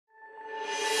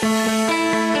Hi,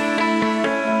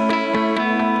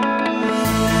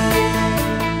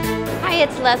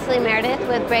 it's Leslie Meredith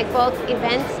with Breakbulk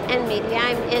Events and Media.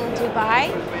 I'm in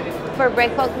Dubai for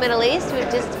Breakbulk Middle East. We've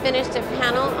just finished a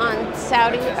panel on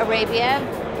Saudi Arabia,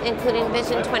 including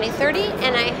Vision 2030,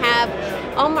 and I have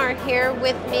Onur here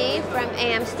with me from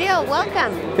AMSteel.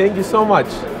 Welcome. Thank you so much.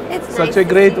 It's such nice a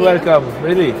great to see you. welcome,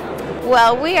 really.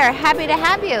 Well, we are happy to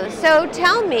have you. So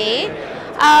tell me,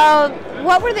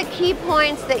 what were the key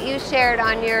points that you shared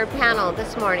on your panel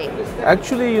this morning?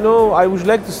 Actually, I would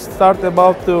like to start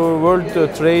about the world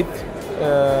trade,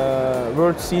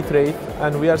 world sea trade,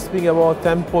 and we are speaking about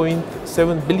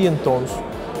 10.7 billion tons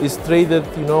is traded,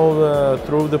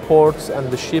 through the ports and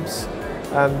the ships.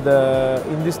 And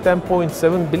in this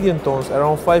 10.7 billion tons,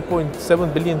 around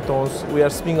 5.7 billion tons, we are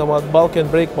speaking about bulk and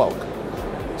break bulk.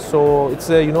 So it's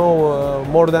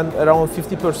more than around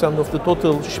 50% of the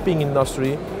total shipping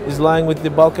industry is lying with the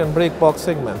bulk and break bulk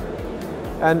segment.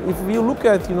 And if we look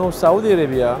at Saudi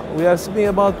Arabia, we are speaking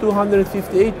about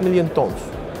 258 million tons.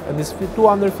 And this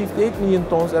 258 million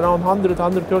tons, around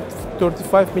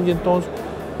 135 million tons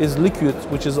is liquid,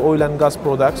 which is oil and gas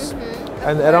products.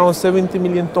 And around 70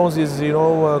 million tons is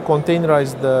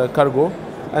containerized cargo,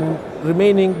 and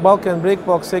remaining bulk and break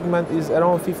bulk segment is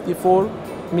around 54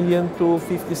 million to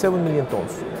 57 million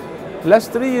tons.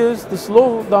 Last 3 years, the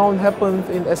slowdown happened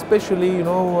in especially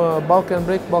bulk and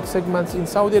break bulk segments in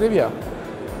Saudi Arabia,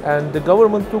 and the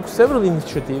government took several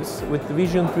initiatives with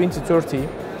Vision 2030,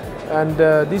 and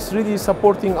this really is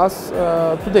supporting us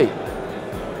today.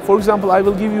 For example, I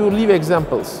will give you live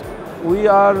examples.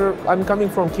 I'm coming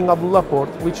from King Abdullah Port,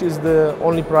 which is the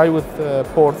only private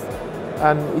port,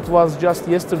 and it was just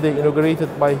yesterday inaugurated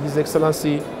by His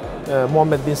Excellency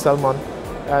Mohammed bin Salman.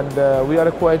 And we are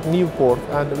a quite new port,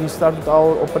 and we started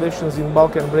our operations in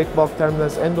bulk and break bulk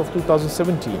terminals end of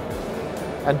 2017.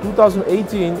 And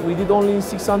 2018, we did only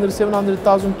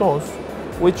 700,000 tons,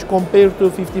 which compared to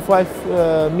 55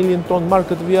 million ton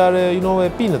market, we are a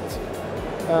peanut.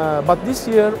 But this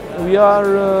year, we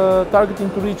are targeting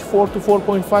to reach 4 to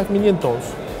 4.5 million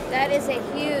tons. That is a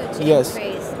huge yes.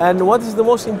 increase. And what is the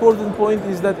most important point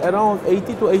is that around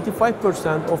 80 to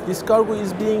 85% of this cargo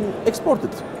is being exported.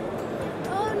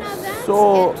 Oh, now that's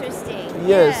interesting.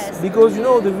 Yes, because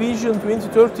the Vision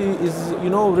 2030 is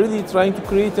really trying to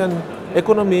create an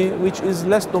economy which is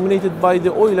less dominated by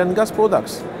the oil and gas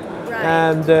products. Right.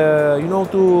 And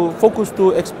to focus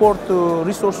to export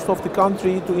resources of the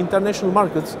country to international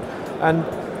markets. And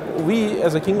we,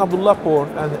 as a King Abdullah Port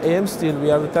and AMSteel, we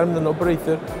are the terminal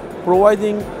operator,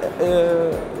 providing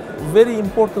very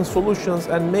important solutions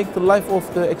and make the life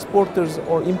of the exporters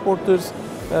or importers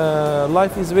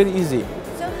life is very easy.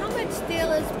 So how much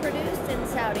steel is produced in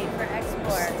Saudi for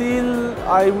export? Steel,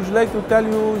 I would like to tell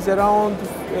you, is around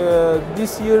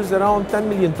this year is around 10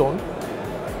 million ton.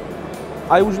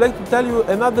 I would like to tell you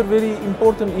another very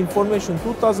important information.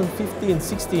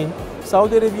 2015-16,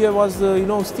 Saudi Arabia was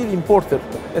steel importer,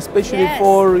 especially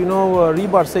for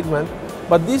rebar segment.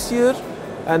 But this year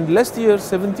and last year,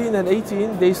 17 and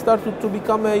 18, they started to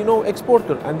become a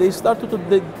exporter, and they started to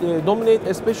dominate,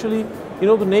 especially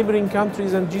the neighboring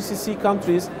countries and GCC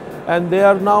countries, and they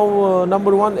are now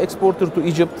number one exporter to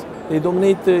Egypt. They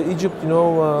dominate the Egypt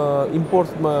import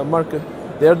market.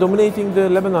 They are dominating the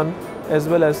Lebanon as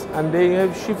well as, and they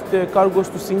have shifted cargoes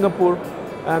to Singapore,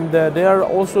 and they are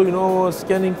also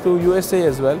scanning to USA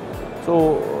as well.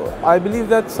 So I believe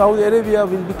that Saudi Arabia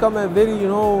will become a very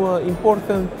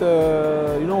important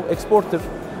exporter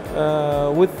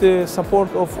with the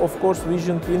support of course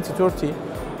Vision 2030,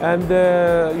 and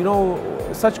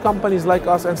such companies like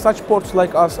us and such ports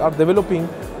like us are developing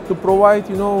to provide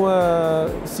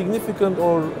significant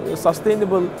or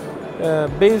sustainable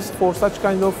base for such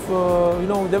kind of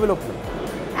development.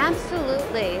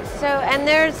 Absolutely. So, and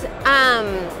there's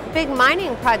big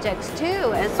mining projects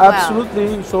too as well.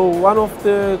 Absolutely. So one of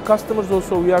the customers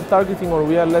also we are targeting, or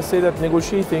we are, let's say that,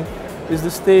 negotiating, is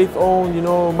the state-owned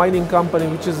mining company,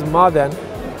 which is Maden,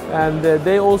 and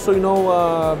they also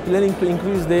planning to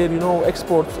increase their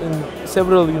exports in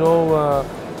several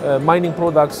mining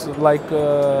products like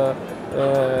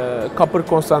copper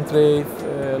concentrate,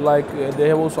 like they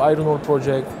have also iron ore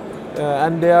project,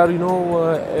 and they are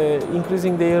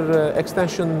increasing their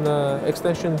extension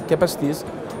capacities,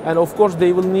 and of course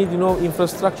they will need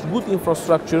infrastructure, good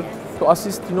infrastructure to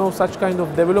assist such kind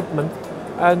of development,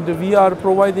 and we are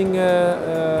providing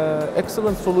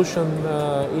excellent solution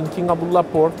in King Abdullah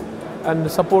Port and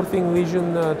supporting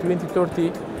Vision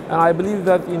 2030. And I believe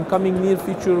that in coming near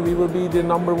future we will be the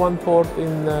 #1 port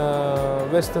in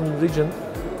Western region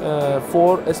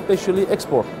for especially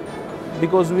export,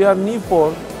 because we are new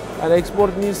port And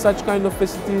export needs such kind of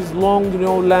facilities, long,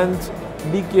 land,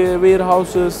 big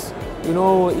warehouses,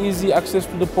 easy access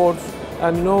to the ports.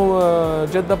 And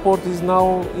Jeddah port is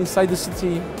now inside the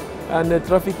city, and the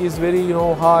traffic is very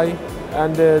high,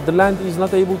 and the land is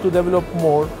not able to develop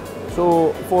more.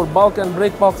 So for bulk and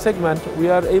break bulk segment, we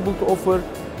are able to offer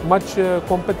much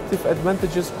competitive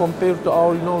advantages compared to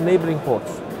our neighboring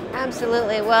ports.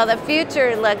 Absolutely. Well, the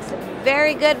future looks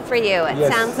very good for you. It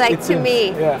Yes, sounds like it to seems,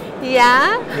 me. Yeah.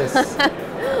 Yeah? Yes.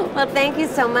 Well, thank you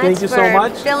so much Thank you for so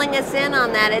much. filling us in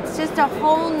on that. It's just a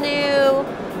whole new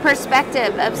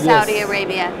perspective of Saudi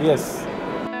Arabia. Yes.